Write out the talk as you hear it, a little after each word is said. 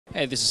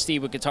Hey, this is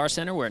Steve with Guitar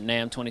Center. We're at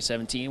NAMM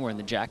 2017. We're in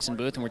the Jackson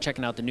booth, and we're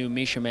checking out the new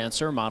Misha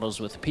Mansoor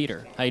models with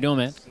Peter. How you doing,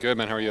 man? Good,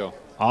 man. How are you?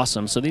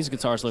 Awesome. So these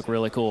guitars look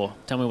really cool.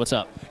 Tell me what's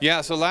up. Yeah.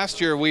 So last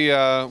year we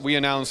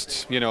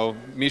announced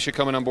Misha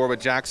coming on board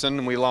with Jackson,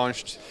 and we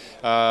launched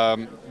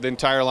the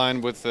entire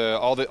line with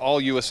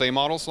all USA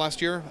models last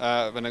year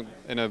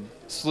in a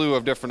slew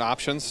of different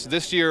options.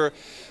 This year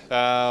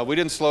we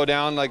didn't slow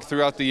down like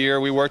throughout the year.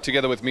 We worked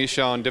together with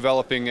Misha on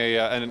developing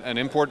an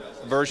import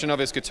version of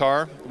his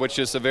guitar, which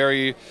is a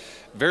very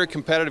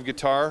competitive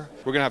guitar.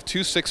 We're going to have two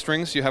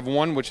 6-strings. You have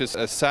one which is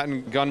a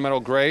satin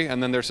gunmetal gray,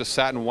 and then there's a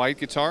satin white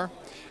guitar.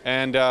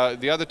 And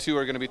the other two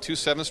are going to be two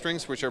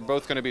 7-strings, which are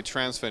both going to be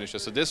trans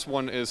finishes. So this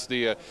one is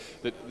the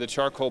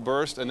charcoal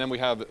burst, and then we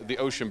have the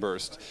ocean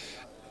burst.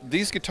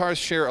 These guitars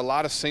share a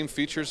lot of same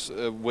features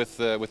with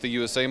the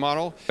USA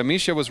model.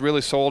 Misha was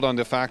really sold on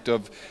the fact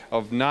of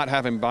not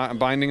having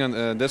binding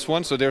on this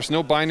one, so there's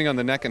no binding on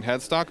the neck and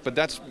headstock, but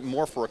that's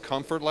more for a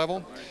comfort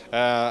level.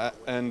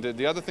 And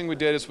the other thing we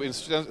did is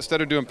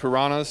instead of doing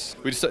piranhas,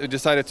 we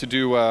decided to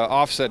do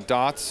offset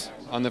dots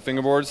on the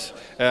fingerboards.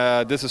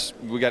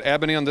 We got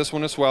ebony on this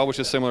one as well, which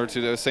is similar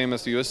to the same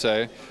as the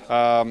USA.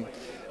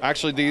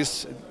 Actually,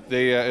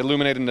 they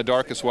illuminate in the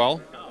dark as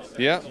well.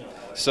 Yeah.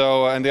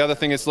 So, and the other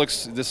thing is,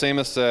 looks the same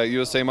as the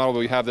USA model, but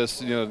we have this,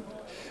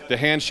 the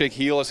handshake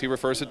heel, as he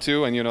refers it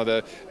to, and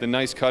the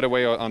nice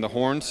cutaway on the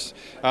horns.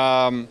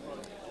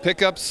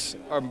 Pickups,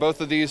 both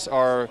of these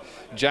are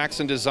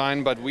Jackson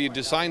designed, but we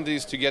designed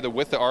these together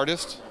with the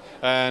artist.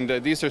 And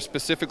these are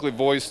specifically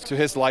voiced to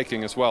his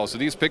liking as well. So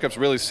these pickups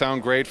really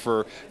sound great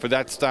for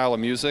that style of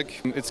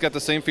music. It's got the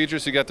same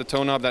features. You got the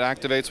tone knob that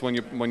activates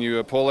when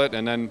you pull it,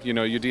 and then you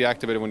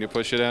deactivate it when you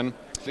push it in.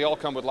 They all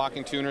come with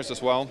locking tuners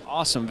as well.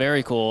 Awesome,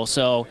 very cool.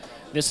 So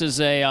this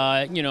is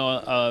a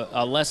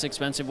less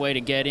expensive way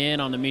to get in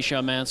on the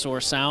Misha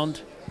Mansoor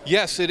sound.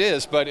 Yes, it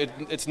is, but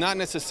it's not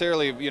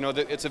necessarily,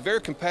 it's a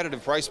very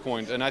competitive price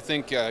point, and I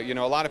think, a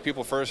lot of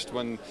people first,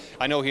 when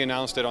I know he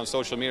announced it on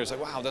social media, it's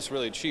like, wow, that's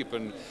really cheap,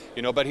 and,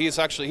 but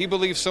he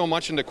believes so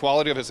much in the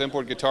quality of his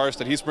import guitars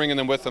that he's bringing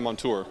them with him on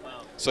tour.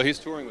 So he's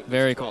touring with them.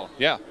 Very cool.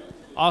 Yeah.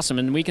 Awesome,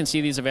 and we can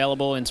see these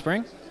available in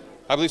spring?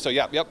 I believe so,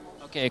 yeah, yep.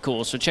 Okay,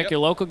 cool. So check your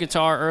local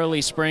guitar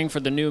early spring for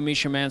the new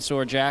Misha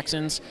Mansoor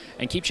Jacksons,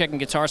 and keep checking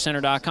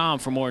GuitarCenter.com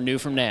for more new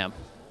from NAMM.